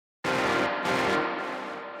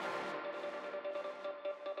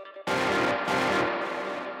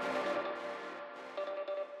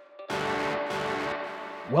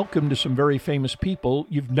Welcome to some very famous people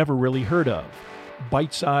you've never really heard of.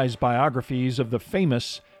 Bite-sized biographies of the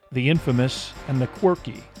famous, the infamous, and the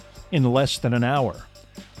quirky in less than an hour.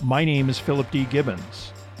 My name is Philip D.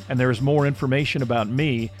 Gibbons, and there is more information about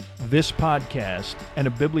me, this podcast, and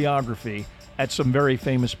a bibliography at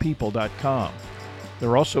someveryfamouspeople.com. There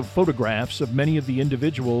are also photographs of many of the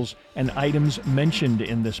individuals and items mentioned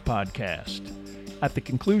in this podcast. At the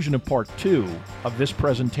conclusion of Part 2 of this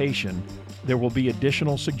presentation, there will be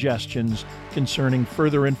additional suggestions concerning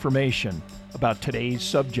further information about today's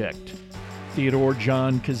subject, Theodore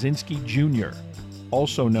John Kaczynski Jr.,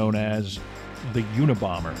 also known as the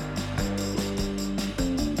Unabomber.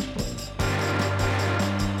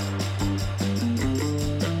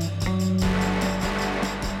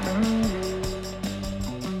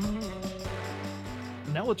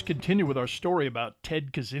 Now let's continue with our story about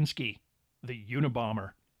Ted Kaczynski, the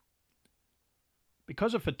Unabomber.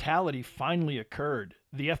 Because a fatality finally occurred,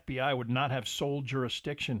 the FBI would not have sole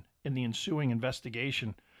jurisdiction in the ensuing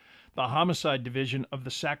investigation. The Homicide Division of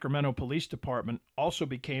the Sacramento Police Department also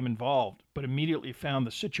became involved, but immediately found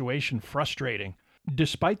the situation frustrating.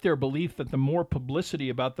 Despite their belief that the more publicity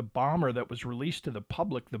about the bomber that was released to the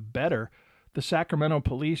public, the better, the Sacramento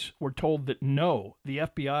police were told that no, the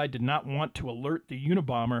FBI did not want to alert the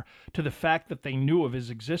Unabomber to the fact that they knew of his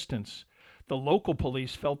existence. The local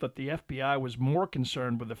police felt that the FBI was more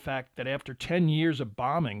concerned with the fact that after 10 years of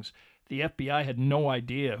bombings, the FBI had no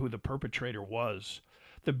idea who the perpetrator was.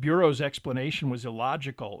 The Bureau's explanation was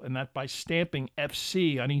illogical in that by stamping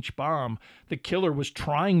FC on each bomb, the killer was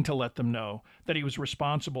trying to let them know that he was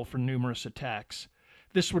responsible for numerous attacks.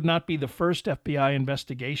 This would not be the first FBI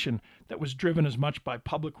investigation that was driven as much by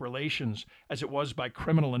public relations as it was by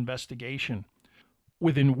criminal investigation.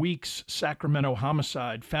 Within weeks, Sacramento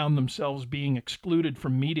Homicide found themselves being excluded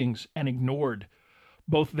from meetings and ignored.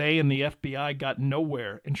 Both they and the FBI got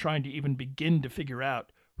nowhere in trying to even begin to figure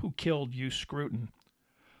out who killed Hugh Scruton.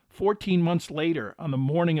 14 months later, on the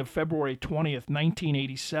morning of February 20th,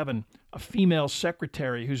 1987, a female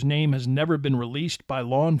secretary whose name has never been released by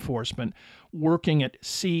law enforcement, working at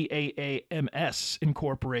CAAMS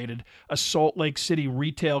Incorporated, a Salt Lake City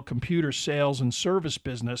retail computer sales and service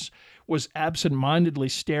business, was absent-mindedly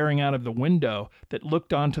staring out of the window that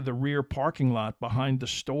looked onto the rear parking lot behind the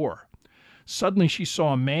store. Suddenly she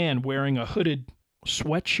saw a man wearing a hooded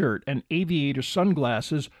sweatshirt and aviator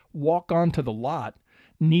sunglasses walk onto the lot,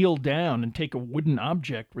 kneel down and take a wooden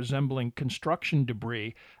object resembling construction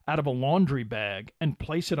debris out of a laundry bag and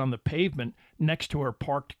place it on the pavement next to her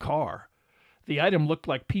parked car. The item looked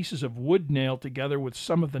like pieces of wood nailed together with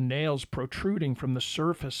some of the nails protruding from the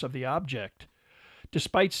surface of the object.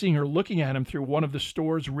 Despite seeing her looking at him through one of the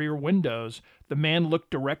store's rear windows, the man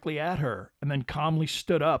looked directly at her and then calmly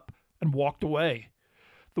stood up and walked away.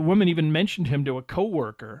 The woman even mentioned him to a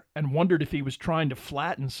coworker and wondered if he was trying to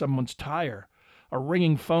flatten someone's tire. A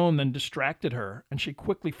ringing phone then distracted her, and she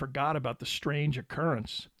quickly forgot about the strange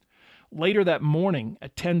occurrence. Later that morning,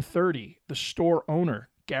 at 10:30, the store owner,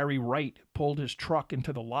 Gary Wright, pulled his truck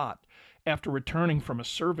into the lot after returning from a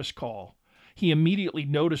service call. He immediately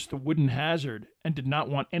noticed the wooden hazard and did not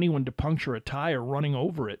want anyone to puncture a tire running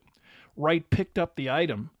over it. Wright picked up the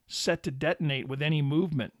item, set to detonate with any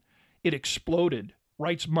movement. It exploded.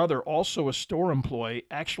 Wright's mother, also a store employee,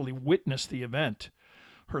 actually witnessed the event.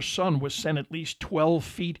 Her son was sent at least 12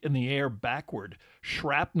 feet in the air backward,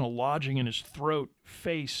 shrapnel lodging in his throat,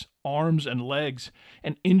 face, arms, and legs,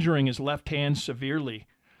 and injuring his left hand severely.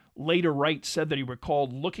 Later, Wright said that he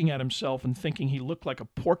recalled looking at himself and thinking he looked like a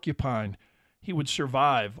porcupine. He would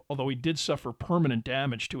survive, although he did suffer permanent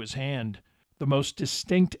damage to his hand. The most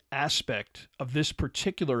distinct aspect of this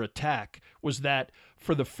particular attack was that,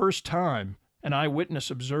 for the first time, an eyewitness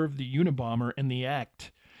observed the Unabomber in the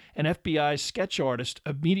act. An FBI sketch artist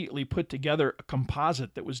immediately put together a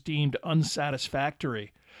composite that was deemed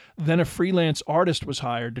unsatisfactory. Then a freelance artist was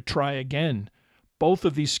hired to try again. Both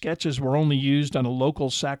of these sketches were only used on a local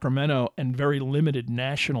Sacramento and very limited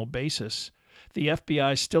national basis. The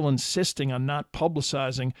FBI still insisting on not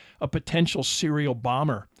publicizing a potential serial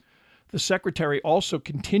bomber. The secretary also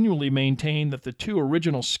continually maintained that the two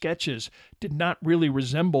original sketches did not really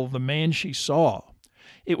resemble the man she saw.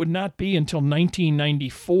 It would not be until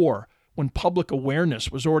 1994, when public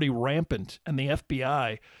awareness was already rampant and the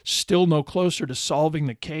FBI, still no closer to solving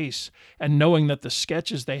the case and knowing that the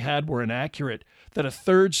sketches they had were inaccurate, that a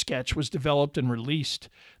third sketch was developed and released,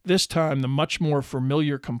 this time the much more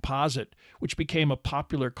familiar composite, which became a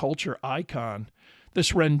popular culture icon.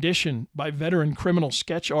 This rendition, by veteran criminal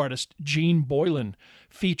sketch artist Gene Boylan,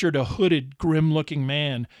 featured a hooded, grim-looking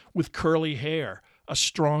man with curly hair, a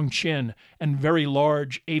strong chin, and very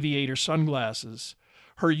large aviator sunglasses.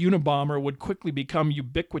 Her Unabomber would quickly become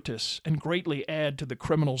ubiquitous and greatly add to the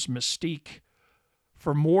criminal's mystique.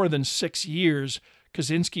 For more than 6 years,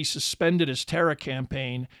 Kaczynski suspended his terror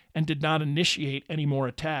campaign and did not initiate any more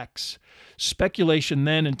attacks. Speculation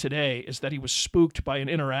then and today is that he was spooked by an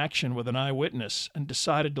interaction with an eyewitness and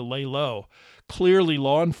decided to lay low. Clearly,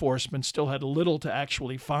 law enforcement still had little to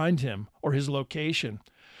actually find him or his location.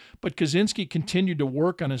 But Kaczynski continued to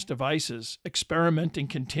work on his devices, experimenting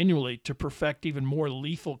continually to perfect even more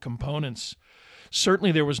lethal components.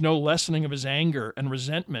 Certainly there was no lessening of his anger and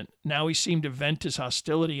resentment. Now he seemed to vent his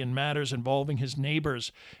hostility in matters involving his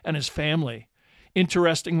neighbors and his family.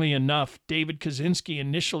 Interestingly enough, David Kaczynski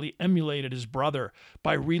initially emulated his brother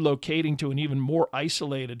by relocating to an even more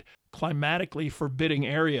isolated, climatically forbidding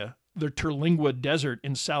area, the Terlingua Desert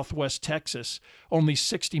in southwest Texas, only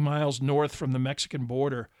 60 miles north from the Mexican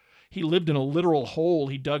border. He lived in a literal hole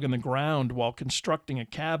he dug in the ground while constructing a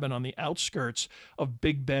cabin on the outskirts of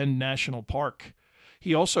Big Bend National Park.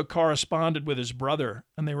 He also corresponded with his brother,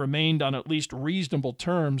 and they remained on at least reasonable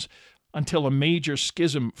terms until a major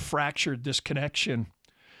schism fractured this connection.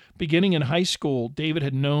 Beginning in high school, David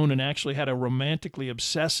had known and actually had a romantically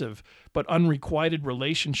obsessive but unrequited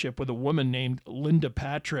relationship with a woman named Linda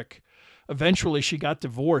Patrick. Eventually, she got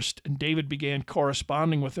divorced, and David began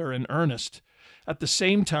corresponding with her in earnest. At the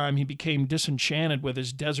same time, he became disenchanted with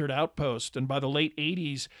his desert outpost, and by the late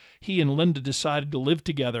 80s, he and Linda decided to live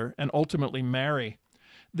together and ultimately marry.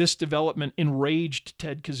 This development enraged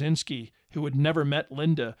Ted Kaczynski, who had never met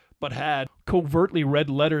Linda, but had covertly read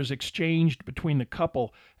letters exchanged between the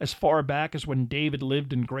couple as far back as when David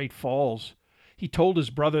lived in Great Falls. He told his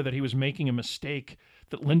brother that he was making a mistake,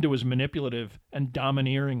 that Linda was manipulative and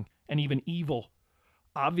domineering and even evil.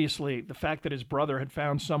 Obviously, the fact that his brother had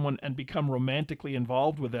found someone and become romantically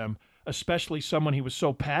involved with them, especially someone he was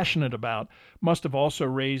so passionate about, must have also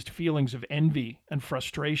raised feelings of envy and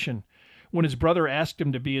frustration. When his brother asked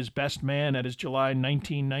him to be his best man at his July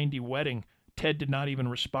 1990 wedding, Ted did not even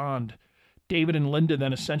respond. David and Linda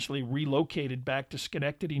then essentially relocated back to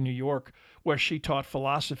Schenectady, New York, where she taught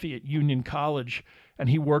philosophy at Union College, and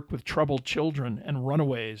he worked with troubled children and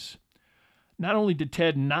runaways. Not only did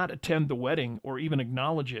Ted not attend the wedding or even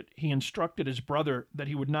acknowledge it, he instructed his brother that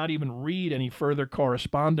he would not even read any further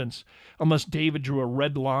correspondence unless David drew a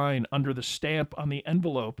red line under the stamp on the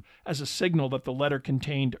envelope as a signal that the letter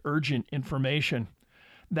contained urgent information.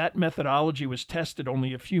 That methodology was tested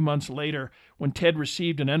only a few months later when Ted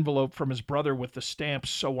received an envelope from his brother with the stamp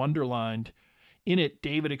so underlined. In it,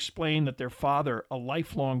 David explained that their father, a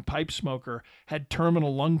lifelong pipe smoker, had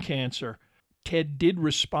terminal lung cancer. Ted did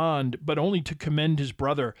respond, but only to commend his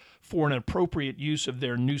brother for an appropriate use of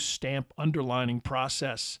their new stamp underlining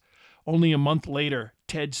process. Only a month later,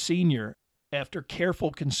 Ted Sr., after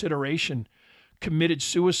careful consideration, committed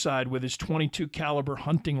suicide with his .22 caliber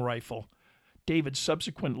hunting rifle. David's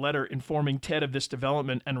subsequent letter informing Ted of this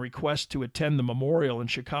development and request to attend the memorial in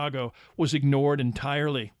Chicago was ignored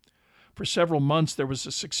entirely. For several months, there was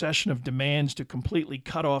a succession of demands to completely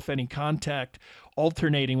cut off any contact,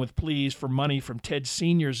 alternating with pleas for money from Ted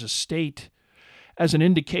Sr.'s estate. As an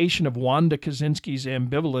indication of Wanda Kaczynski's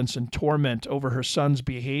ambivalence and torment over her son's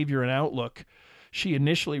behavior and outlook, she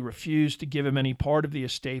initially refused to give him any part of the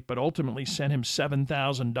estate, but ultimately sent him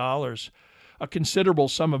 $7,000, a considerable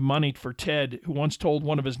sum of money for Ted, who once told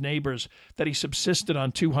one of his neighbors that he subsisted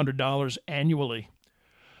on $200 annually.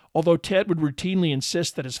 Although Ted would routinely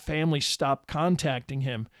insist that his family stop contacting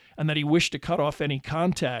him and that he wished to cut off any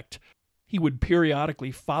contact, he would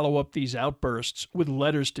periodically follow up these outbursts with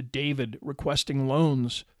letters to David requesting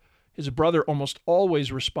loans. His brother almost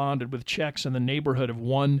always responded with checks in the neighborhood of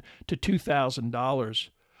 $1,000 to $2,000.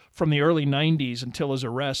 From the early 90s until his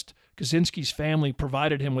arrest, Kaczynski's family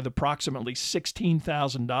provided him with approximately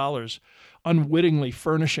 $16,000, unwittingly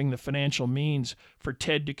furnishing the financial means for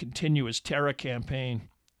Ted to continue his terror campaign.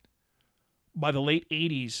 By the late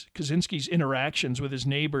 80s, Kaczynski's interactions with his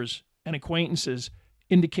neighbors and acquaintances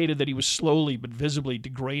indicated that he was slowly but visibly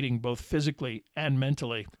degrading both physically and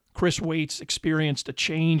mentally. Chris Waits experienced a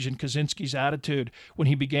change in Kaczynski's attitude when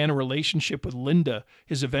he began a relationship with Linda,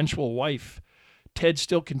 his eventual wife. Ted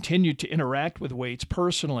still continued to interact with Waits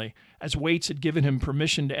personally, as Waits had given him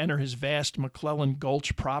permission to enter his vast McClellan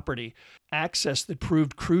Gulch property, access that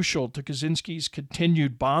proved crucial to Kaczynski's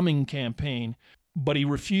continued bombing campaign. But he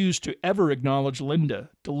refused to ever acknowledge Linda,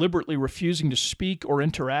 deliberately refusing to speak or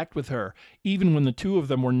interact with her, even when the two of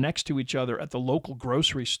them were next to each other at the local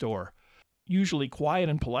grocery store. Usually quiet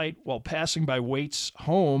and polite while passing by Waits'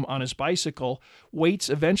 home on his bicycle, Waits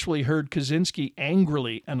eventually heard Kaczynski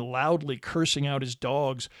angrily and loudly cursing out his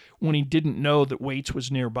dogs when he didn't know that Waits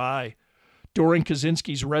was nearby. During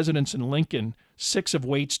Kaczynski's residence in Lincoln, 6 of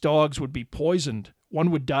Waite's dogs would be poisoned.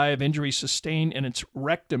 One would die of injuries sustained in its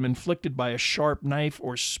rectum inflicted by a sharp knife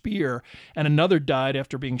or spear, and another died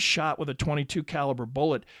after being shot with a .22 caliber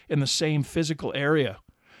bullet in the same physical area.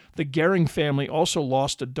 The Goering family also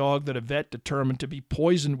lost a dog that a vet determined to be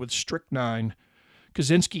poisoned with strychnine.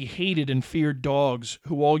 Kaczynski hated and feared dogs,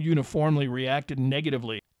 who all uniformly reacted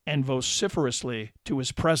negatively and vociferously to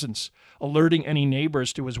his presence, alerting any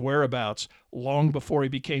neighbors to his whereabouts long before he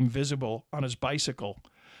became visible on his bicycle.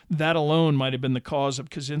 That alone might have been the cause of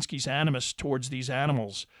Kaczynski's animus towards these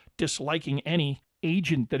animals, disliking any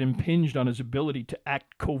agent that impinged on his ability to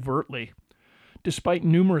act covertly. Despite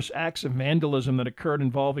numerous acts of vandalism that occurred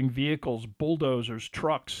involving vehicles, bulldozers,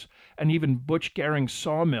 trucks, and even Butch Goering's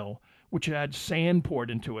sawmill, which had sand poured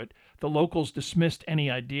into it, the locals dismissed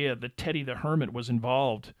any idea that Teddy the Hermit was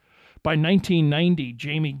involved. By 1990,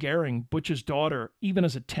 Jamie Goering, Butch's daughter, even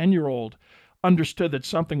as a 10-year-old, understood that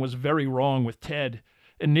something was very wrong with Ted.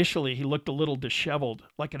 Initially, he looked a little disheveled,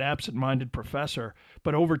 like an absent-minded professor,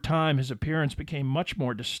 but over time his appearance became much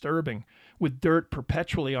more disturbing, with dirt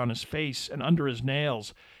perpetually on his face and under his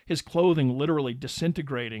nails, his clothing literally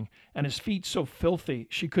disintegrating, and his feet so filthy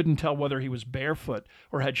she couldn't tell whether he was barefoot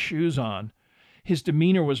or had shoes on. His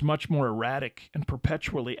demeanor was much more erratic and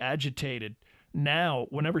perpetually agitated. Now,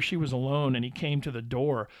 whenever she was alone and he came to the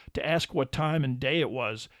door to ask what time and day it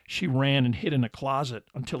was, she ran and hid in a closet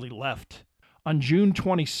until he left. On June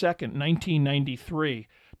 22, 1993,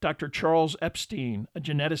 Dr. Charles Epstein, a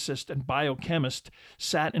geneticist and biochemist,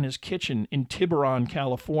 sat in his kitchen in Tiburon,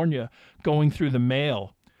 California, going through the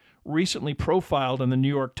mail. Recently profiled in the New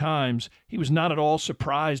York Times, he was not at all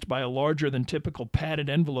surprised by a larger-than-typical padded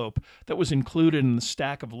envelope that was included in the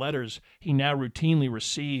stack of letters he now routinely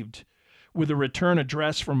received. With a return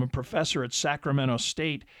address from a professor at Sacramento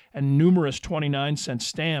State and numerous 29-cent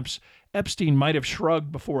stamps, Epstein might have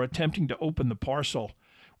shrugged before attempting to open the parcel.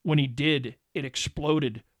 When he did, it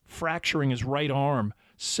exploded, fracturing his right arm,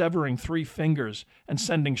 severing 3 fingers, and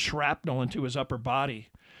sending shrapnel into his upper body.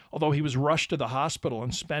 Although he was rushed to the hospital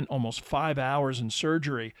and spent almost 5 hours in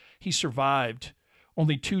surgery, he survived.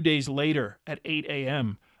 Only 2 days later, at 8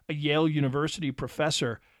 a.m., a Yale University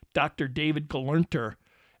professor, Dr. David Gelernter,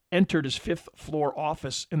 entered his 5th-floor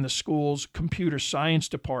office in the school's computer science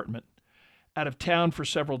department. Out of town for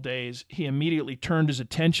several days, he immediately turned his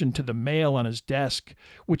attention to the mail on his desk,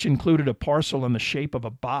 which included a parcel in the shape of a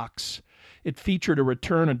box. It featured a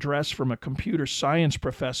return address from a computer science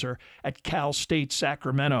professor at Cal State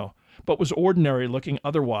Sacramento, but was ordinary looking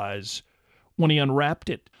otherwise. When he unwrapped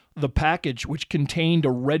it, the package, which contained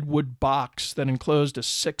a redwood box that enclosed a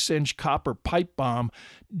 6-inch copper pipe bomb,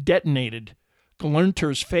 detonated.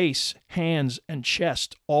 Gelernter's face, hands, and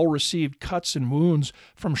chest all received cuts and wounds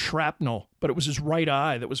from shrapnel, but it was his right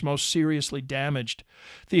eye that was most seriously damaged.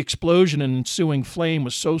 The explosion and ensuing flame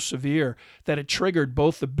was so severe that it triggered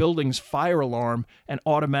both the building's fire alarm and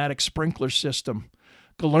automatic sprinkler system.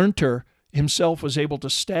 Gelernter himself was able to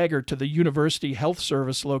stagger to the University Health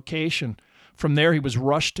Service location. From there, he was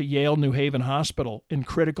rushed to Yale New Haven Hospital in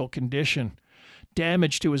critical condition.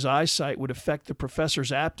 Damage to his eyesight would affect the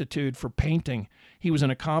professor's aptitude for painting. He was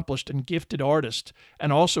an accomplished and gifted artist,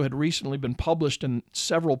 and also had recently been published in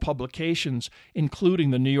several publications,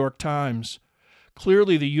 including the New York Times.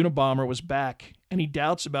 Clearly, the Unabomber was back. Any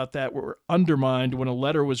doubts about that were undermined when a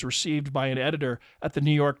letter was received by an editor at the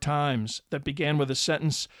New York Times that began with a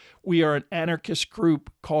sentence, "We are an anarchist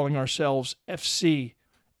group calling ourselves FC."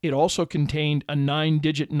 It also contained a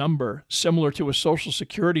 9-digit number, similar to a Social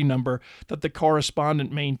Security number, that the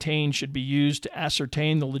correspondent maintained should be used to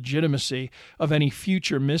ascertain the legitimacy of any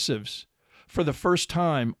future missives. For the first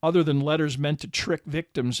time, other than letters meant to trick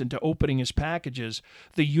victims into opening his packages,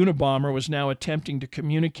 the Unabomber was now attempting to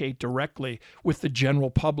communicate directly with the general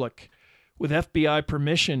public. With FBI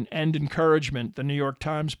permission and encouragement, the New York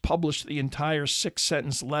Times published the entire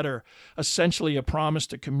 6-sentence letter, essentially a promise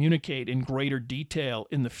to communicate in greater detail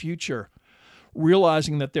in the future.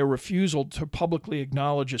 Realizing that their refusal to publicly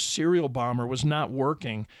acknowledge a serial bomber was not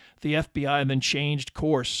working, the FBI then changed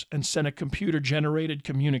course and sent a computer-generated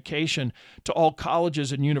communication to all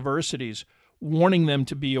colleges and universities, warning them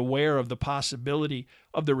to be aware of the possibility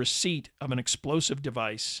of the receipt of an explosive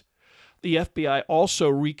device. The FBI also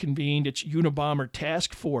reconvened its Unabomber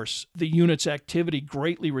task force, the unit's activity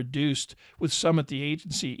greatly reduced, with some at the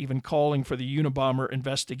agency even calling for the Unabomber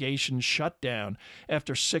investigation shutdown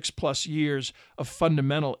after 6+ years of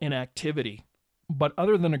fundamental inactivity. But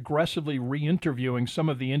other than aggressively re-interviewing some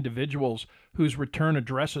of the individuals whose return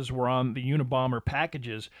addresses were on the Unabomber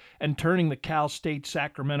packages and turning the Cal State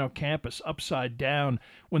Sacramento campus upside down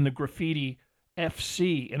when the graffiti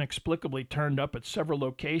FC inexplicably turned up at several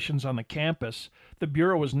locations on the campus, the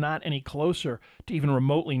Bureau was not any closer to even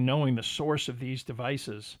remotely knowing the source of these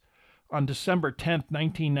devices. On December 10,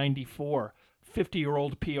 1994,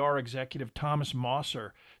 50-year-old PR executive Thomas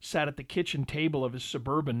Mosser sat at the kitchen table of his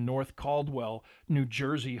suburban North Caldwell, New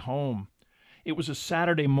Jersey home. It was a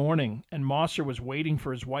Saturday morning, and Mosser was waiting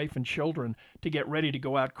for his wife and children to get ready to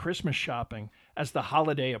go out Christmas shopping as the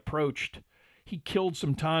holiday approached. He killed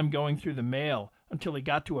some time going through the mail until he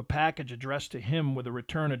got to a package addressed to him with a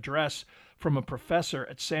return address from a professor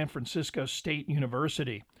at San Francisco State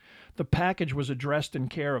University. The package was addressed in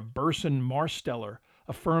care of Burson Marsteller,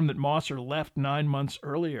 a firm that Mosser left 9 months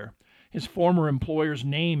earlier, his former employer's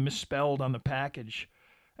name misspelled on the package.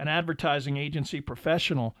 An advertising agency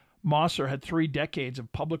professional, Mosser had 3 decades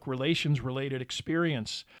of public relations-related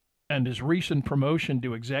experience, and his recent promotion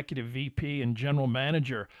to executive VP and general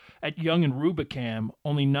manager at Young & Rubicam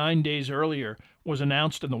only 9 days earlier was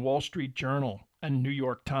announced in the Wall Street Journal and New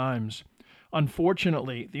York Times.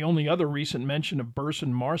 Unfortunately, the only other recent mention of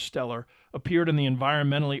Burson Marsteller appeared in the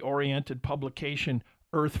environmentally oriented publication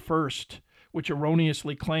Earth First, which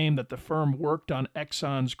erroneously claimed that the firm worked on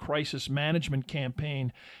Exxon's crisis management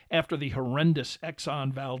campaign after the horrendous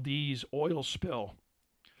Exxon Valdez oil spill.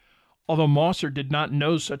 Although Mosser did not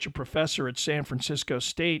know such a professor at San Francisco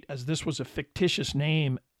State, as this was a fictitious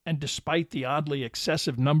name, and despite the oddly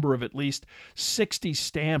excessive number of at least 60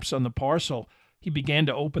 stamps on the parcel, he began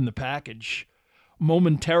to open the package.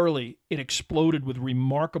 Momentarily, it exploded with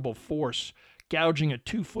remarkable force, gouging a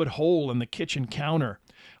 2-foot hole in the kitchen counter.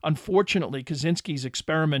 Unfortunately, Kaczynski's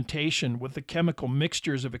experimentation with the chemical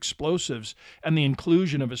mixtures of explosives and the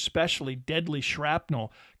inclusion of especially deadly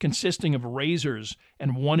shrapnel consisting of razors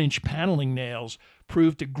and 1-inch paneling nails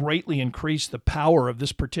proved to greatly increase the power of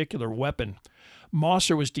this particular weapon.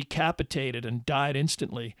 Mosser was decapitated and died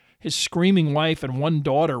instantly. His screaming wife and 1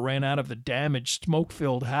 daughter ran out of the damaged,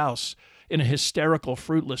 smoke-filled house in a hysterical,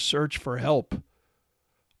 fruitless search for help.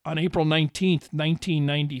 On April 19,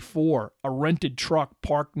 1994, a rented truck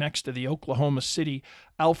parked next to the Oklahoma City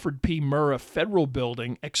Alfred P. Murrah Federal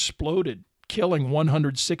Building exploded, killing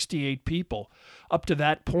 168 people. Up to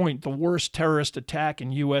that point, the worst terrorist attack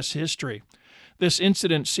in U.S. history. This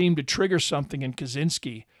incident seemed to trigger something in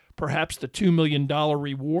Kaczynski, perhaps the $2 million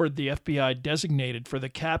reward the FBI designated for the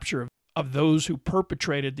capture of those who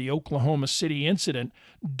perpetrated the Oklahoma City incident,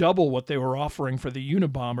 double what they were offering for the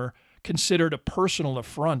Unabomber, considered a personal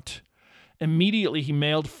affront. Immediately he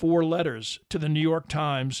mailed 4 letters to the New York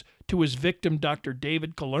Times, to his victim Dr.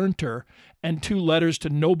 David Gelernter, and 2 letters to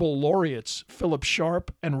Nobel laureates Philip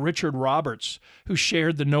Sharp and Richard Roberts, who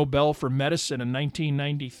shared the Nobel for Medicine in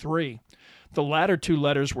 1993. The latter 2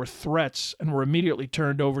 letters were threats and were immediately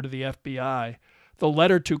turned over to the FBI. The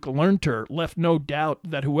letter to Gelernter left no doubt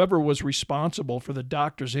that whoever was responsible for the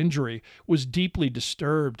doctor's injury was deeply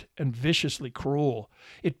disturbed and viciously cruel.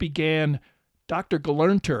 It began, "Dr.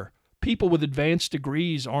 Gelernter, people with advanced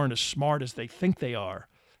degrees aren't as smart as they think they are.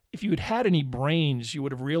 If you had had any brains, you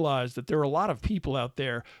would have realized that there are a lot of people out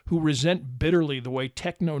there who resent bitterly the way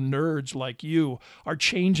techno-nerds like you are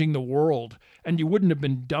changing the world, and you wouldn't have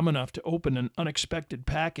been dumb enough to open an unexpected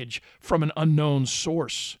package from an unknown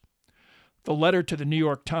source." The letter to the New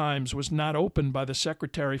York Times was not opened by the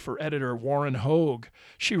secretary for editor Warren Hogue.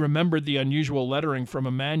 She remembered the unusual lettering from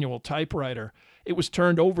a manual typewriter. It was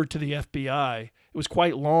turned over to the FBI. It was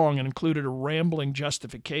quite long and included a rambling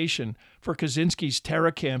justification for Kaczynski's terror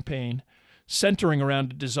campaign, centering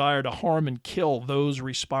around a desire to harm and kill those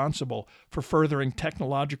responsible for furthering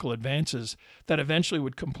technological advances that eventually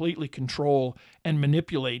would completely control and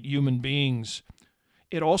manipulate human beings.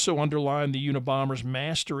 It also underlined the Unabomber's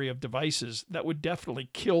mastery of devices that would definitely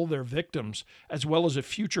kill their victims, as well as a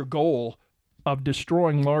future goal of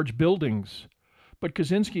destroying large buildings. But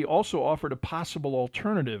Kaczynski also offered a possible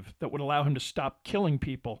alternative that would allow him to stop killing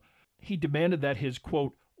people. He demanded that his,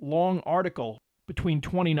 quote, long article, between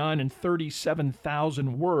 29 and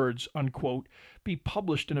 37,000 words, unquote, be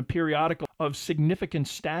published in a periodical of significant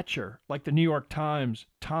stature, like the New York Times,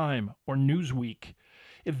 Time, or Newsweek.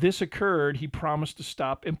 If this occurred, he promised to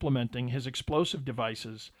stop implementing his explosive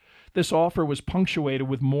devices. This offer was punctuated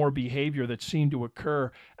with more behavior that seemed to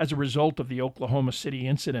occur as a result of the Oklahoma City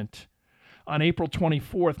incident. On April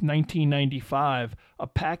 24, 1995, a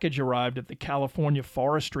package arrived at the California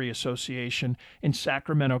Forestry Association in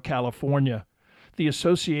Sacramento, California. The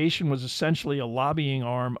association was essentially a lobbying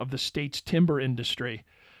arm of the state's timber industry.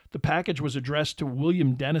 The package was addressed to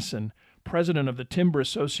William Dennison, president of the Timber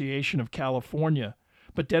Association of California.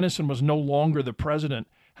 But Dennison was no longer the president,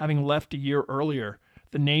 having left a year earlier.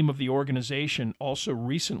 The name of the organization also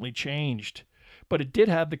recently changed. but it did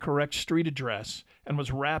have the correct street address and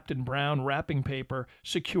was wrapped in brown wrapping paper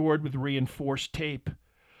secured with reinforced tape.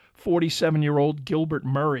 47-year-old Gilbert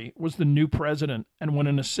Murray was the new president, and when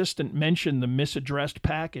an assistant mentioned the misaddressed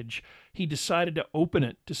package, he decided to open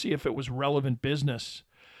it to see if it was relevant business.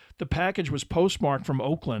 The package was postmarked from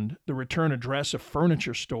Oakland, the return address a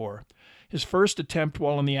furniture store. His first attempt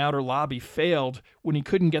while in the outer lobby failed when he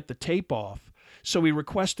couldn't get the tape off, so he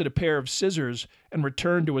requested a pair of scissors and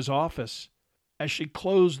returned to his office. As she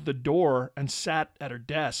closed the door and sat at her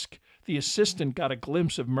desk, the assistant got a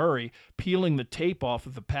glimpse of Murray peeling the tape off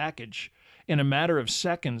of the package. In a matter of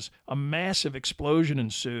seconds, a massive explosion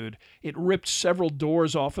ensued. It ripped several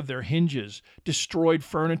doors off of their hinges, destroyed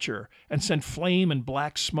furniture, and sent flame and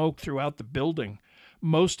black smoke throughout the building.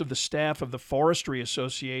 Most of the staff of the Forestry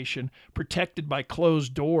Association, protected by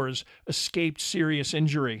closed doors, escaped serious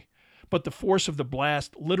injury. But the force of the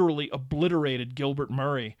blast literally obliterated Gilbert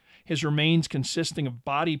Murray, his remains consisting of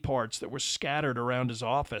body parts that were scattered around his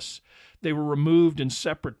office. They were removed in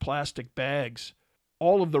separate plastic bags.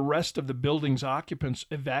 All of the rest of the building's occupants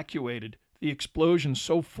evacuated, the explosion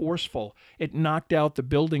so forceful it knocked out the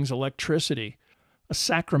building's electricity. A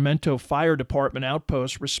Sacramento Fire Department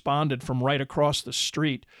outpost responded from right across the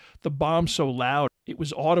street, the bomb so loud it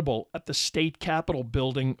was audible at the state capitol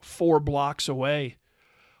building 4 blocks away.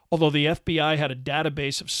 Although the FBI had a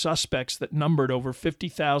database of suspects that numbered over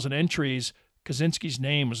 50,000 entries, Kaczynski's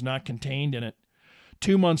name was not contained in it.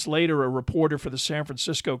 2 months later, a reporter for the San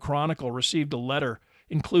Francisco Chronicle received a letter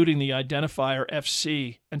including the identifier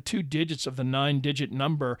FC and 2 digits of the 9-digit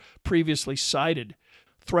number previously cited,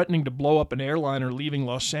 threatening to blow up an airliner leaving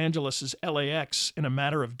Los Angeles' LAX in a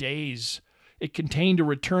matter of days. It contained a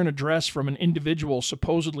return address from an individual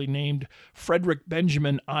supposedly named Frederick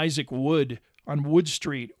Benjamin Isaac Wood on Wood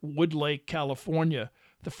Street, Woodlake, California,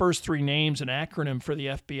 the first 3 names an acronym for the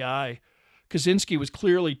FBI. Kaczynski was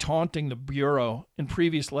clearly taunting the Bureau. In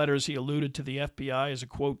previous letters, he alluded to the FBI as a,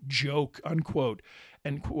 quote, joke, unquote,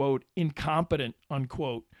 and, quote, incompetent,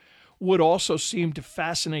 unquote. Wood also seemed to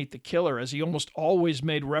fascinate the killer, as he almost always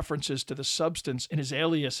made references to the substance in his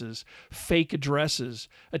aliases, fake addresses,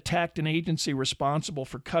 attacked an agency responsible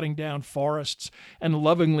for cutting down forests, and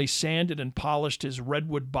lovingly sanded and polished his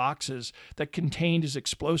redwood boxes that contained his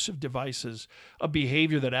explosive devices, a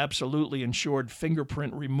behavior that absolutely ensured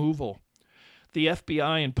fingerprint removal. The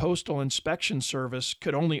FBI and Postal Inspection Service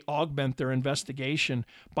could only augment their investigation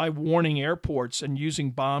by warning airports and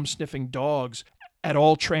using bomb-sniffing dogs at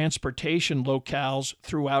all transportation locales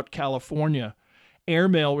throughout California.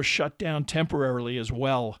 Airmail was shut down temporarily as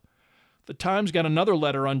well. The Times got another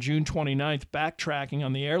letter on June 29th backtracking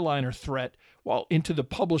on the airliner threat, while into the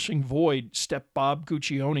publishing void stepped Bob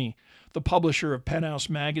Guccione, the publisher of Penthouse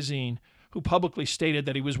magazine, who publicly stated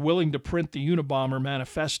that he was willing to print the Unabomber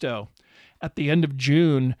manifesto. At the end of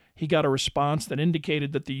June, he got a response that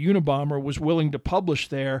indicated that the Unabomber was willing to publish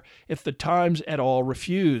there if the Times et al.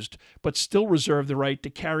 Refused, but still reserved the right to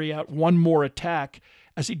carry out one more attack,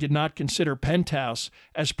 as he did not consider Penthouse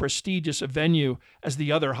as prestigious a venue as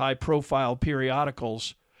the other high-profile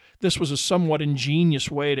periodicals. This was a somewhat ingenious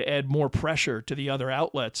way to add more pressure to the other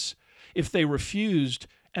outlets. If they refused,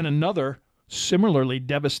 and another, similarly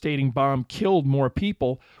devastating bomb killed more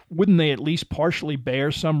people, wouldn't they at least partially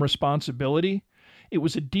bear some responsibility? It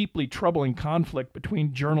was a deeply troubling conflict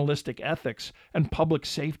between journalistic ethics and public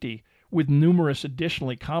safety, with numerous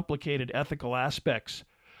additionally complicated ethical aspects.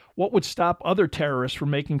 What would stop other terrorists from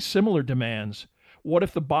making similar demands? What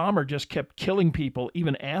if the bomber just kept killing people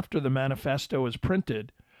even after the manifesto was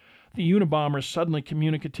printed? The Unabomber's suddenly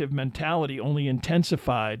communicative mentality only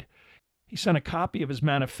intensified. He sent a copy of his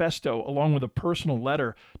manifesto along with a personal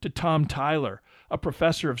letter to Tom Tyler, a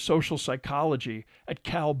professor of social psychology at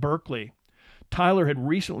Cal Berkeley. Tyler had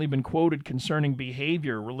recently been quoted concerning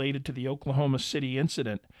behavior related to the Oklahoma City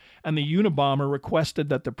incident, and the Unabomber requested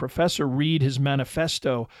that the professor read his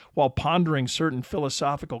manifesto while pondering certain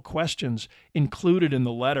philosophical questions included in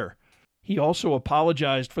the letter. He also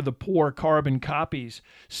apologized for the poor carbon copies,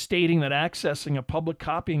 stating that accessing a public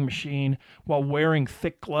copying machine while wearing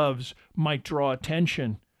thick gloves might draw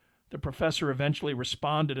attention. The professor eventually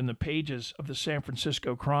responded in the pages of the San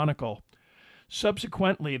Francisco Chronicle.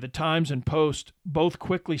 Subsequently, the Times and Post both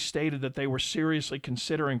quickly stated that they were seriously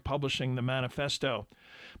considering publishing the manifesto.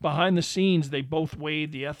 Behind the scenes, they both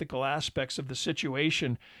weighed the ethical aspects of the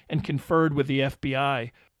situation and conferred with the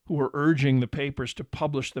FBI, who were urging the papers to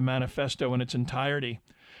publish the manifesto in its entirety.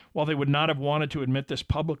 While they would not have wanted to admit this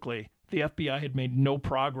publicly, the FBI had made no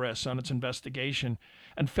progress on its investigation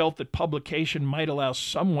and felt that publication might allow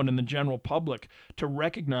someone in the general public to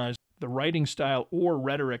recognize the writing style or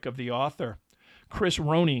rhetoric of the author. Chris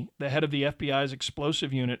Roney, the head of the FBI's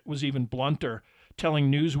explosive unit, was even blunter,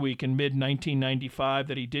 telling Newsweek in mid-1995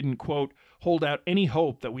 that he didn't, quote, hold out any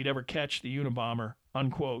hope that we'd ever catch the Unabomber,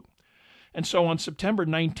 unquote. And so on September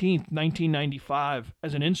 19, 1995,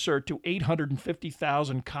 as an insert to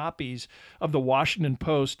 850,000 copies of the Washington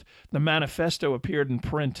Post, the manifesto appeared in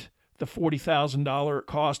print, the $40,000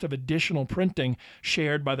 cost of additional printing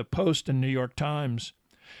shared by the Post and New York Times.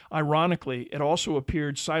 Ironically, it also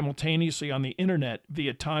appeared simultaneously on the internet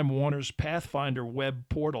via Time Warner's Pathfinder web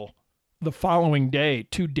portal. The following day,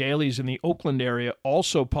 2 dailies in the Oakland area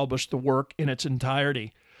also published the work in its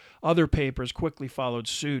entirety. Other papers quickly followed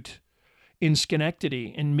suit. In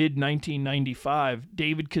Schenectady, in mid-1995,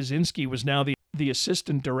 David Kaczynski was now the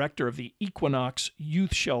assistant director of the Equinox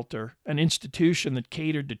Youth Shelter, an institution that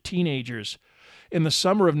catered to teenagers. In the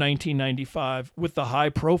summer of 1995, with the high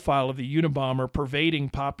profile of the Unabomber pervading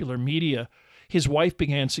popular media, his wife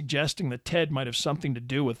began suggesting that Ted might have something to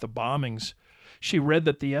do with the bombings. She read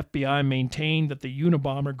that the FBI maintained that the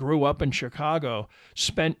Unabomber grew up in Chicago,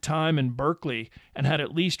 spent time in Berkeley, and had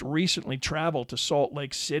at least recently traveled to Salt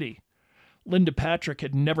Lake City. Linda Patrick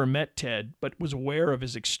had never met Ted, but was aware of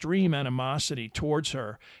his extreme animosity towards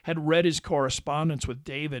her, had read his correspondence with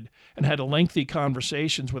David, and had lengthy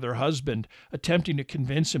conversations with her husband, attempting to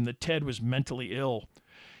convince him that Ted was mentally ill.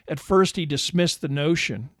 At first he dismissed the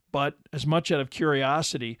notion, but, as much out of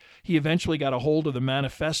curiosity, he eventually got a hold of the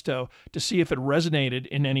manifesto to see if it resonated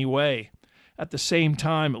in any way. At the same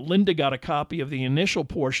time, Linda got a copy of the initial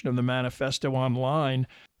portion of the manifesto online,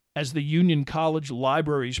 as the Union College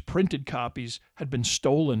Library's printed copies had been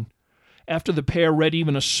stolen. After the pair read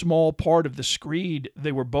even a small part of the screed,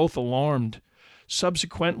 they were both alarmed.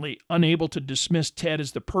 Subsequently, unable to dismiss Ted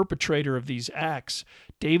as the perpetrator of these acts,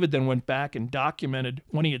 David then went back and documented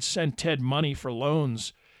when he had sent Ted money for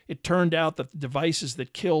loans. It turned out that the devices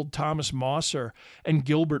that killed Thomas Mosser and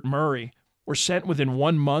Gilbert Murray were sent within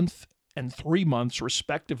 1 month and 3 months,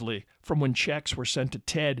 respectively, from when checks were sent to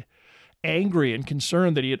Ted. Angry and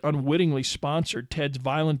concerned that he had unwittingly sponsored Ted's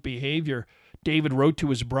violent behavior, David wrote to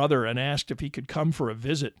his brother and asked if he could come for a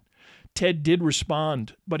visit. Ted did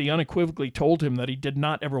respond, but he unequivocally told him that he did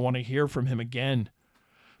not ever want to hear from him again.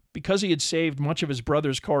 Because he had saved much of his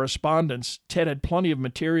brother's correspondence, Ted had plenty of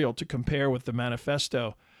material to compare with the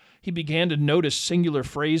manifesto. He began to notice singular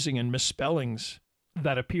phrasing and misspellings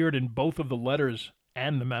that appeared in both of the letters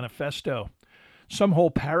and the manifesto. Some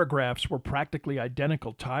whole paragraphs were practically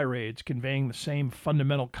identical tirades conveying the same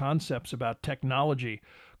fundamental concepts about technology,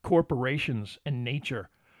 corporations, and nature.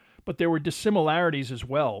 But there were dissimilarities as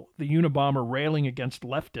well, the Unabomber railing against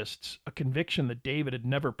leftists, a conviction that David had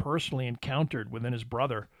never personally encountered within his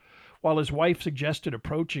brother. While his wife suggested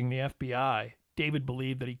approaching the FBI, David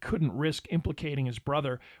believed that he couldn't risk implicating his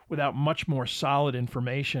brother without much more solid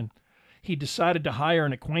information. He decided to hire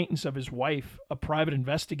an acquaintance of his wife, a private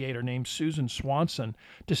investigator named Susan Swanson,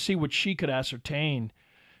 to see what she could ascertain.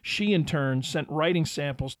 She, in turn, sent writing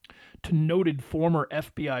samples to noted former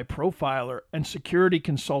FBI profiler and security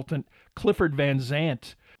consultant Clifford Van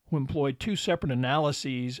Zandt, who employed 2 separate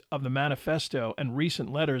analyses of the manifesto and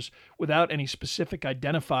recent letters without any specific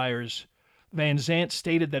identifiers. Van Zandt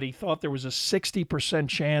stated that he thought there was a 60%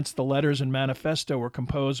 chance the letters and manifesto were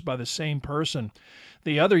composed by the same person.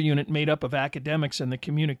 The other unit, made up of academics in the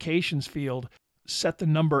communications field, set the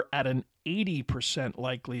number at an 80%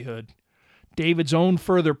 likelihood. David's own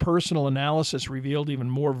further personal analysis revealed even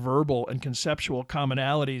more verbal and conceptual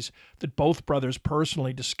commonalities that both brothers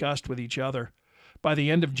personally discussed with each other. By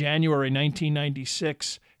the end of January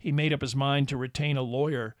 1996, he made up his mind to retain a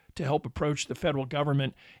lawyer to help approach the federal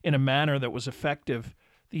government in a manner that was effective.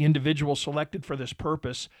 The individual selected for this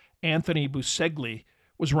purpose, Anthony Buscegli,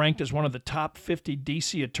 was ranked as one of the top 50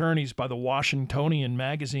 D.C. attorneys by the Washingtonian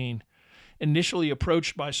magazine. Initially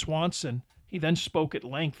approached by Swanson, he then spoke at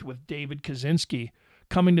length with David Kaczynski,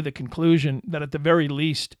 coming to the conclusion that at the very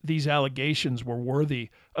least these allegations were worthy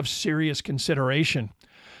of serious consideration.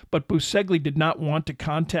 But Buscegli did not want to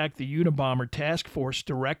contact the Unabomber task force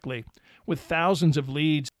directly. With thousands of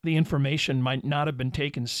leads, the information might not have been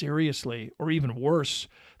taken seriously, or even worse,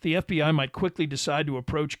 the FBI might quickly decide to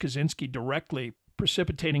approach Kaczynski directly,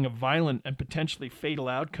 precipitating a violent and potentially fatal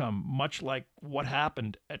outcome, much like what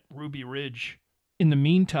happened at Ruby Ridge. In the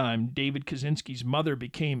meantime, David Kaczynski's mother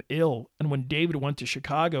became ill, and when David went to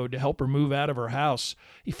Chicago to help her move out of her house,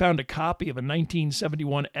 he found a copy of a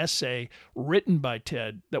 1971 essay written by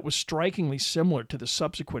Ted that was strikingly similar to the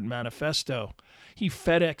subsequent manifesto. He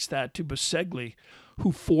FedExed that to Buscegli,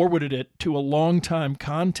 who forwarded it to a longtime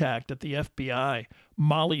contact at the FBI,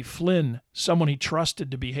 Molly Flynn, someone he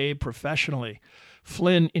trusted to behave professionally.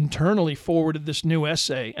 Flynn internally forwarded this new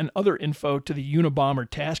essay and other info to the Unabomber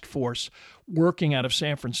task force working out of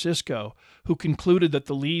San Francisco, who concluded that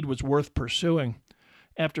the lead was worth pursuing.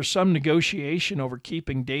 After some negotiation over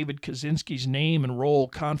keeping David Kaczynski's name and role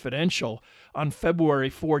confidential, on February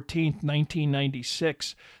 14,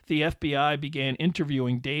 1996, the FBI began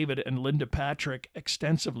interviewing David and Linda Patrick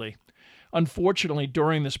extensively. Unfortunately,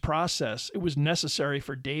 during this process, it was necessary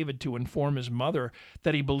for David to inform his mother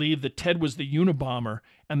that he believed that Ted was the Unabomber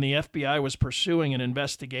and the FBI was pursuing an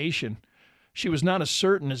investigation. She was not as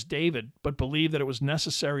certain as David, but believed that it was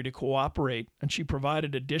necessary to cooperate, and she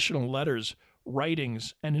provided additional letters,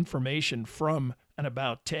 writings, and information from and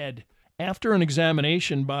about Ted. After an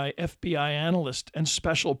examination by FBI analyst and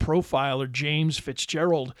special profiler James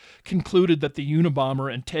Fitzgerald concluded that the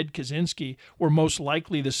Unabomber and Ted Kaczynski were most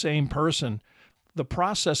likely the same person, the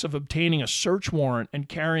process of obtaining a search warrant and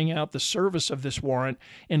carrying out the service of this warrant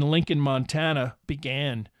in Lincoln, Montana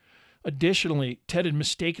began. Additionally, Ted had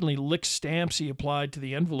mistakenly licked stamps he applied to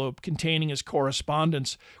the envelope containing his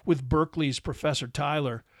correspondence with Berkeley's Professor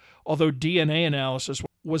Tyler. Although DNA analysis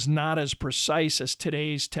was not as precise as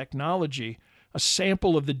today's technology, a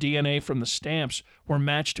sample of the DNA from the stamps were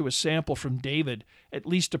matched to a sample from David, at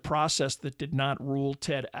least a process that did not rule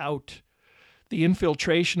Ted out. The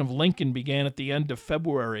infiltration of Lincoln began at the end of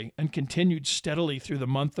February and continued steadily through the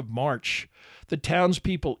month of March. The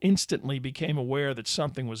townspeople instantly became aware that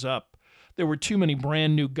something was up. There were too many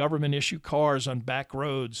brand-new government-issue cars on back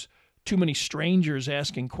roads, too many strangers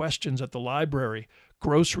asking questions at the library,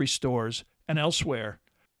 grocery stores, and elsewhere.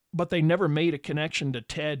 But they never made a connection to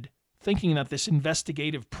Ted, thinking that this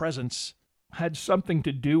investigative presence had something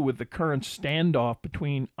to do with the current standoff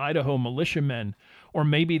between Idaho militiamen, or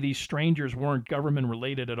maybe these strangers weren't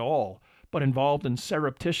government-related at all, but involved in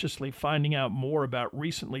surreptitiously finding out more about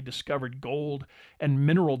recently discovered gold and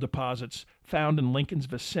mineral deposits found in Lincoln's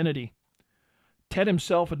vicinity. Ted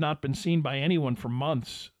himself had not been seen by anyone for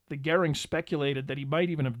months. The Goering speculated that he might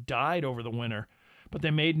even have died over the winter, but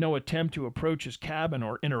they made no attempt to approach his cabin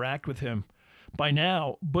or interact with him. By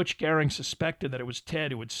now, Butch Goering suspected that it was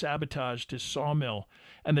Ted who had sabotaged his sawmill,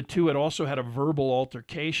 and the two had also had a verbal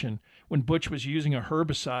altercation when Butch was using a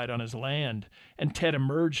herbicide on his land, and Ted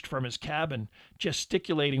emerged from his cabin,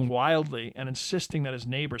 gesticulating wildly and insisting that his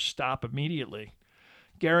neighbor stop immediately.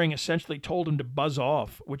 Goering essentially told him to buzz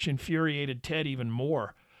off, which infuriated Ted even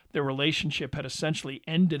more. Their relationship had essentially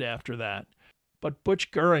ended after that. But Butch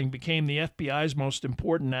Goering became the FBI's most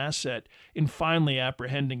important asset in finally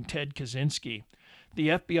apprehending Ted Kaczynski. The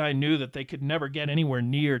FBI knew that they could never get anywhere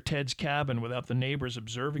near Ted's cabin without the neighbors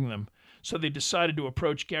observing them, so they decided to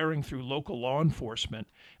approach Goering through local law enforcement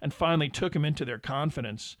and finally took him into their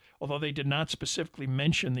confidence, although they did not specifically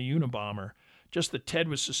mention the Unabomber, just that Ted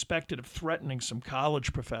was suspected of threatening some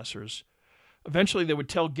college professors. Eventually they would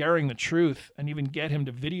tell Goering the truth and even get him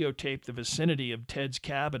to videotape the vicinity of Ted's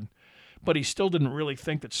cabin. But he still didn't really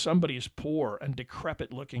think that somebody as poor and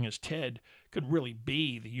decrepit-looking as Ted could really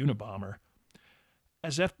be the Unabomber.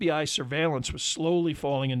 As FBI surveillance was slowly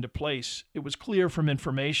falling into place, it was clear from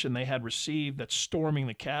information they had received that storming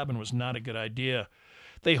the cabin was not a good idea.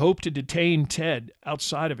 They hoped to detain Ted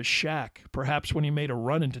outside of his shack, perhaps when he made a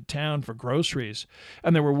run into town for groceries,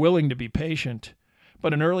 and they were willing to be patient.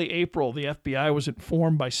 But in early April, the FBI was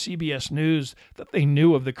informed by CBS News that they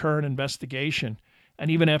knew of the current investigation, and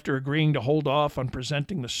even after agreeing to hold off on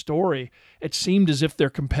presenting the story, it seemed as if their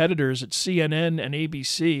competitors at CNN and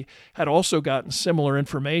ABC had also gotten similar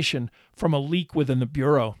information from a leak within the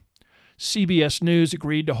Bureau. CBS News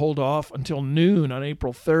agreed to hold off until noon on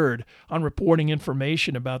April 3rd on reporting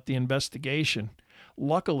information about the investigation.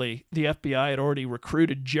 Luckily, the FBI had already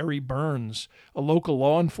recruited Jerry Burns, a local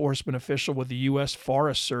law enforcement official with the U.S.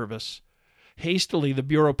 Forest Service. Hastily, the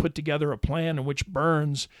Bureau put together a plan in which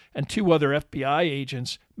Burns and two other FBI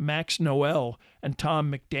agents, Max Noel and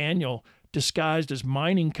Tom McDaniel, disguised as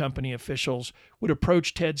mining company officials, would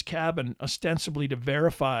approach Ted's cabin ostensibly to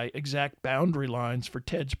verify exact boundary lines for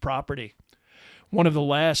Ted's property. One of the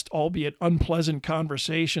last, albeit unpleasant,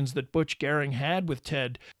 conversations that Butch Goering had with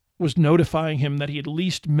Ted was notifying him that he had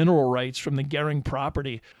leased mineral rights from the Goering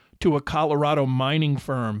property to a Colorado mining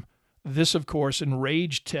firm. This, of course,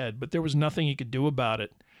 enraged Ted, but there was nothing he could do about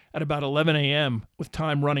it. At about 11 a.m., with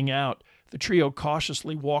time running out, the trio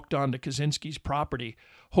cautiously walked onto Kaczynski's property,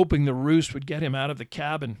 hoping the ruse would get him out of the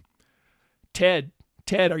cabin. Ted,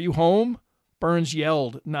 are you home?" Burns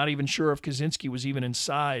yelled, not even sure if Kaczynski was even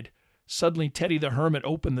inside. Suddenly, Teddy the Hermit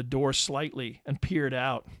opened the door slightly and peered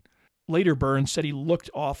out. Later, Burns said he looked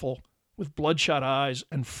awful, with bloodshot eyes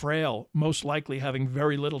and frail, most likely having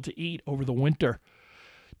very little to eat over the winter.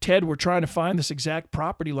 Ted, we're trying to find this exact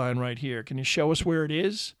property line right here. Can you show us where it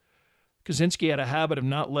is? Kaczynski had a habit of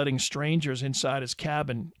not letting strangers inside his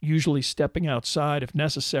cabin, usually stepping outside if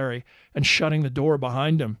necessary and shutting the door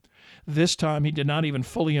behind him. This time he did not even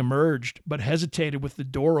fully emerge, but hesitated with the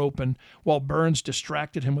door open while Burns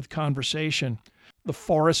distracted him with conversation. The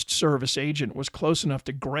Forest Service agent was close enough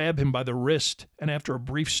to grab him by the wrist, and after a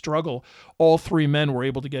brief struggle, all three men were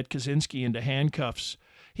able to get Kaczynski into handcuffs.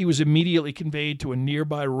 He was immediately conveyed to a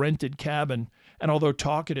nearby rented cabin, and although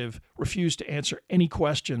talkative, refused to answer any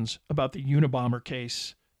questions about the Unabomber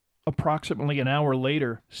case. Approximately an hour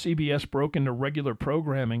later, CBS broke into regular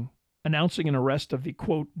programming, announcing an arrest of the,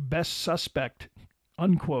 quote, best suspect,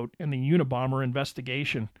 unquote, in the Unabomber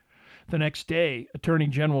investigation. The next day, Attorney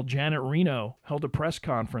General Janet Reno held a press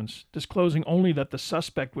conference disclosing only that the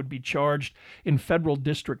suspect would be charged in federal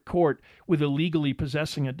district court with illegally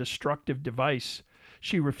possessing a destructive device.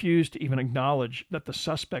 She refused to even acknowledge that the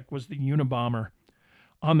suspect was the Unabomber.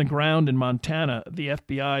 On the ground in Montana, the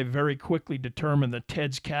FBI very quickly determined that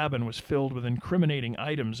Ted's cabin was filled with incriminating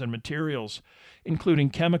items and materials, including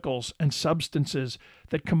chemicals and substances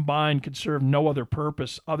that combined could serve no other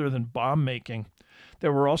purpose other than bomb making.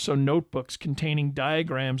 There were also notebooks containing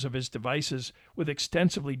diagrams of his devices with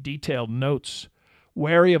extensively detailed notes.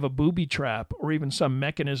 Wary of a booby trap or even some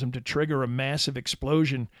mechanism to trigger a massive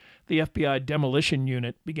explosion, the FBI demolition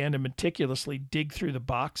unit began to meticulously dig through the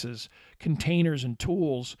boxes, containers, and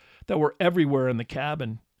tools that were everywhere in the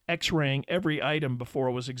cabin, x-raying every item before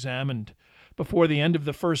it was examined. Before the end of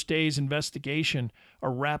the first day's investigation, a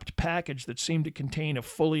wrapped package that seemed to contain a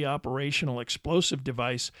fully operational explosive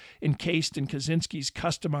device encased in Kaczynski's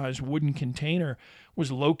customized wooden container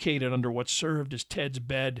was located under what served as Ted's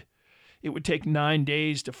bed. It would take 9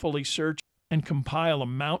 days to fully search and compile a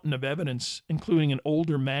mountain of evidence, including an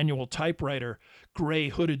older manual typewriter, gray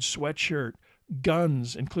hooded sweatshirt,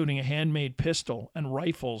 guns, including a handmade pistol, and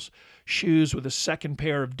rifles, shoes with a second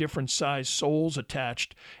pair of different size soles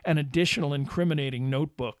attached, and additional incriminating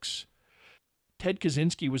notebooks. Ted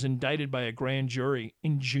Kaczynski was indicted by a grand jury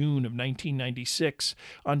in June of 1996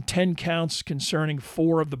 on 10 counts concerning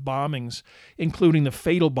 4 of the bombings, including the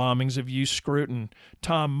fatal bombings of Hugh Scruton,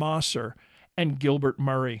 Tom Mosser, and Gilbert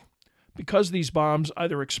Murray. Because these bombs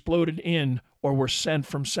either exploded in or were sent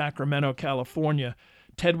from Sacramento, California,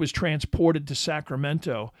 Ted was transported to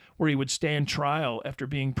Sacramento, where he would stand trial after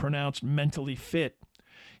being pronounced mentally fit.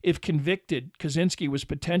 If convicted, Kaczynski was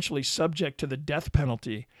potentially subject to the death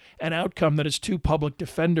penalty, an outcome that his 2 public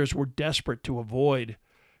defenders were desperate to avoid.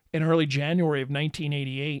 In early January of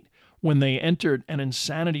 1988, when they entered an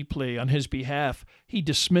insanity plea on his behalf, he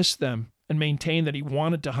dismissed them and maintained that he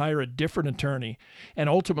wanted to hire a different attorney and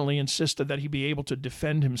ultimately insisted that he be able to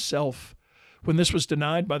defend himself. When this was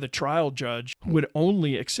denied by the trial judge, who would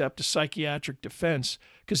only accept a psychiatric defense,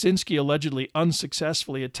 Kaczynski allegedly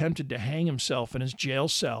unsuccessfully attempted to hang himself in his jail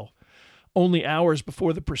cell. Only hours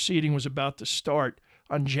before the proceeding was about to start,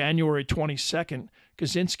 on January 22nd,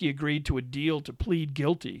 Kaczynski agreed to a deal to plead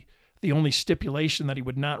guilty, the only stipulation that he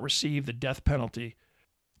would not receive the death penalty.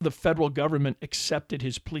 The federal government accepted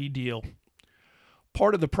his plea deal.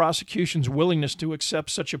 Part of the prosecution's willingness to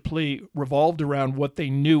accept such a plea revolved around what they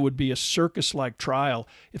knew would be a circus-like trial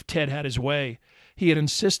if Ted had his way. He had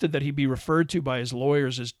insisted that he be referred to by his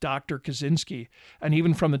lawyers as Dr. Kaczynski, and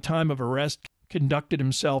even from the time of arrest conducted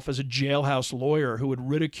himself as a jailhouse lawyer who would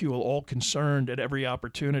ridicule all concerned at every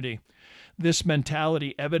opportunity. This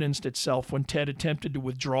mentality evidenced itself when Ted attempted to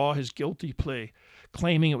withdraw his guilty plea,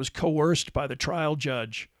 claiming it was coerced by the trial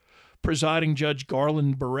judge. Presiding Judge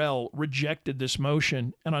Garland Burrell rejected this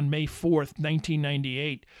motion, and on May 4th,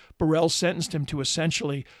 1998, Burrell sentenced him to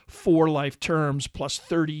essentially 4 life terms plus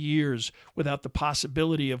 30 years without the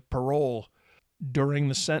possibility of parole. During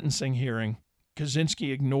the sentencing hearing,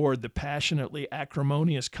 Kaczynski ignored the passionately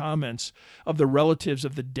acrimonious comments of the relatives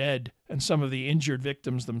of the dead and some of the injured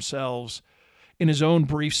victims themselves. In his own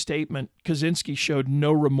brief statement, Kaczynski showed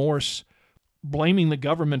no remorse, blaming the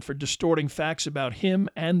government for distorting facts about him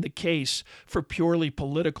and the case for purely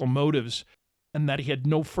political motives, and that he had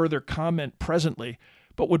no further comment presently,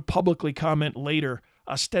 but would publicly comment later,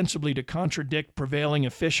 ostensibly to contradict prevailing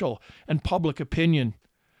official and public opinion.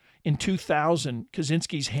 In 2000,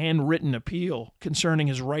 Kaczynski's handwritten appeal concerning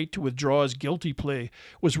his right to withdraw his guilty plea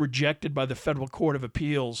was rejected by the Federal Court of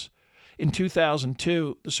Appeals. In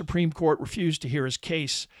 2002, the Supreme Court refused to hear his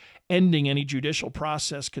case, ending any judicial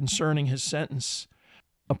process concerning his sentence.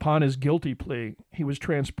 Upon his guilty plea, he was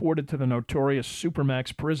transported to the notorious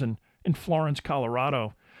Supermax prison in Florence,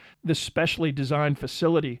 Colorado. This specially designed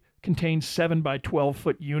facility contained 7 by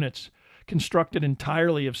 12-foot units, constructed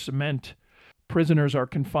entirely of cement. Prisoners are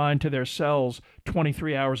confined to their cells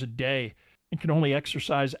 23 hours a day and can only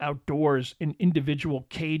exercise outdoors in individual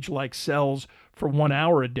cage-like cells for 1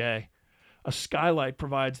 hour a day. A skylight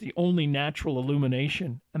provides the only natural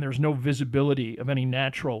illumination, and there's no visibility of any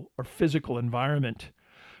natural or physical environment.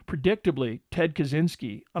 Predictably, Ted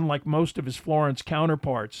Kaczynski, unlike most of his Florence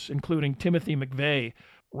counterparts, including Timothy McVeigh,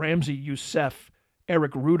 Ramzi Youssef,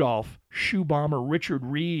 Eric Rudolph, shoe bomber Richard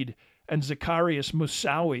Reed, and Zacarias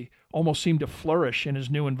Moussaoui, almost seemed to flourish in his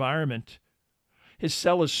new environment. His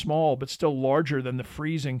cell is small, but still larger than the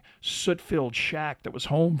freezing, soot-filled shack that was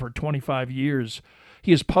home for 25 years.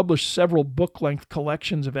 He has published several book-length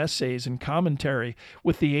collections of essays and commentary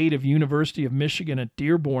with the aid of University of Michigan at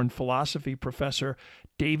Dearborn philosophy professor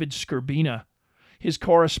David Skirbina. His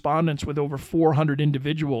correspondence with over 400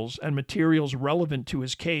 individuals and materials relevant to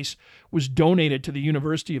his case was donated to the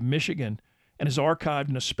University of Michigan and is archived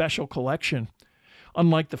in a special collection.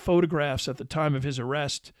 Unlike the photographs at the time of his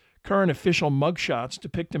arrest, current official mugshots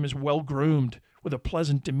depict him as well-groomed, with a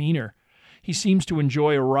pleasant demeanor. He seems to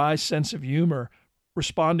enjoy a wry sense of humor,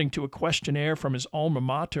 responding to a questionnaire from his alma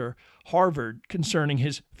mater, Harvard, concerning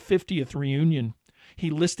his 50th reunion.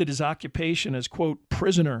 He listed his occupation as, quote,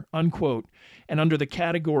 prisoner, unquote, and under the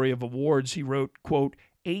category of awards he wrote, quote,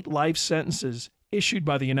 8 life sentences issued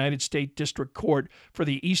by the United States District Court for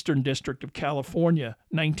the Eastern District of California,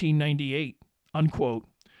 1998, unquote.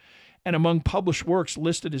 And among published works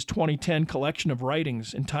listed his 2010 collection of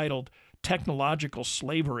writings entitled Technological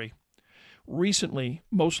Slavery. Recently,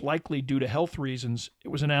 most likely due to health reasons, it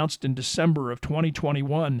was announced in December of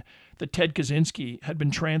 2021 that Ted Kaczynski had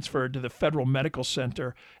been transferred to the Federal Medical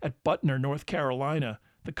Center at Butner, North Carolina,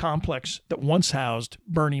 the complex that once housed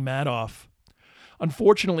Bernie Madoff.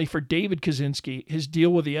 Unfortunately for David Kaczynski, his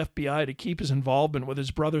deal with the FBI to keep his involvement with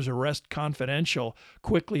his brother's arrest confidential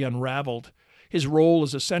quickly unraveled. His role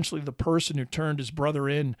as essentially the person who turned his brother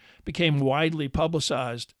in became widely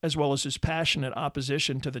publicized, as well as his passionate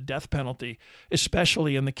opposition to the death penalty,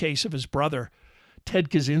 especially in the case of his brother. Ted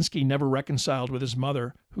Kaczynski never reconciled with his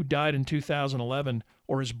mother, who died in 2011,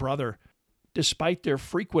 or his brother. Despite their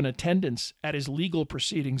frequent attendance at his legal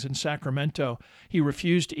proceedings in Sacramento, he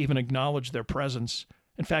refused to even acknowledge their presence.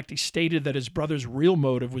 In fact, he stated that his brother's real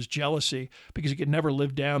motive was jealousy because he could never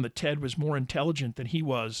live down that Ted was more intelligent than he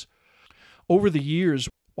was. Over the years,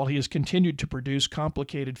 while he has continued to produce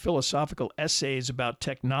complicated philosophical essays about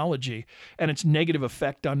technology and its negative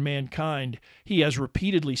effect on mankind, he has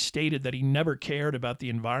repeatedly stated that he never cared about the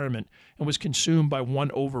environment and was consumed by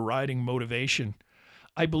one overriding motivation.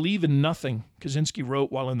 I believe in nothing, Kaczynski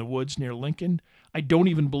wrote while in the woods near Lincoln. I don't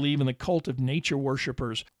even believe in the cult of nature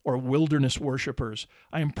worshippers or wilderness worshippers.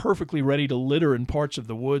 I am perfectly ready to litter in parts of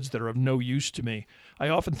the woods that are of no use to me. I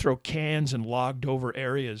often throw cans in logged-over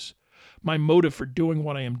areas. My motive for doing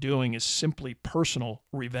what I am doing is simply personal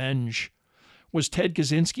revenge. Was Ted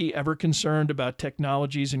Kaczynski ever concerned about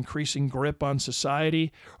technology's increasing grip on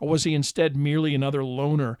society, or was he instead merely another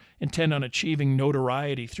loner intent on achieving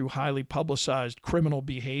notoriety through highly publicized criminal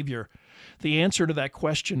behavior? The answer to that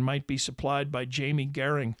question might be supplied by Jamie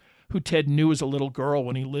Gehring, who Ted knew as a little girl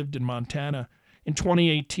when he lived in Montana. In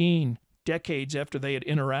 2018, decades after they had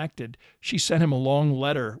interacted, she sent him a long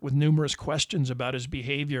letter with numerous questions about his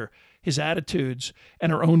behavior, his attitudes,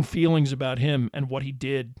 and her own feelings about him and what he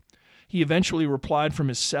did. He eventually replied from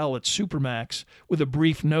his cell at Supermax with a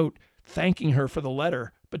brief note thanking her for the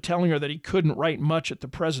letter, but telling her that he couldn't write much at the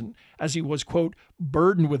present, as he was, quote,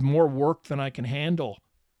 burdened with more work than I can handle.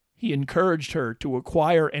 He encouraged her to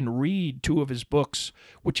acquire and read 2 of his books,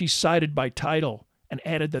 which he cited by title, and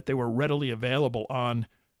added that they were readily available on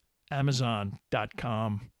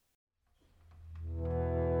Amazon.com.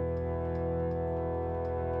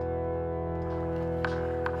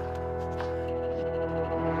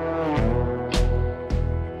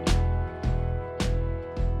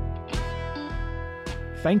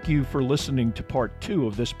 Thank you for listening to part 2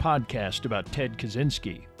 of this podcast about Ted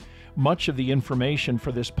Kaczynski. Much of the information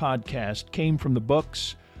for this podcast came from the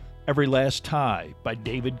books Every Last Tie by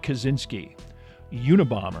David Kaczynski,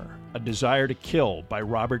 Unabomber, A Desire to Kill by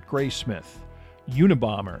Robert Graysmith,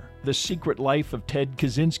 Unabomber, The Secret Life of Ted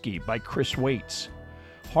Kaczynski by Chris Waits,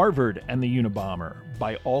 Harvard and the Unabomber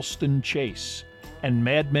by Alston Chase, and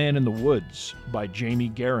Madman in the Woods by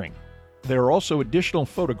Jamie Gehring. There are also additional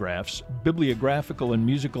photographs, bibliographical and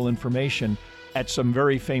musical information at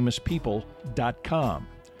someveryfamouspeople.com.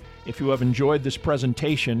 If you have enjoyed this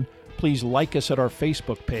presentation, please like us at our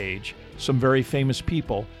Facebook page, Some Very Famous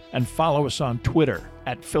People, and follow us on Twitter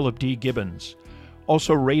at Philip D. Gibbons.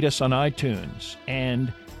 Also rate us on iTunes,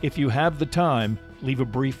 and if you have the time, leave a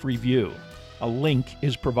brief review. A link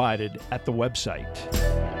is provided at the website.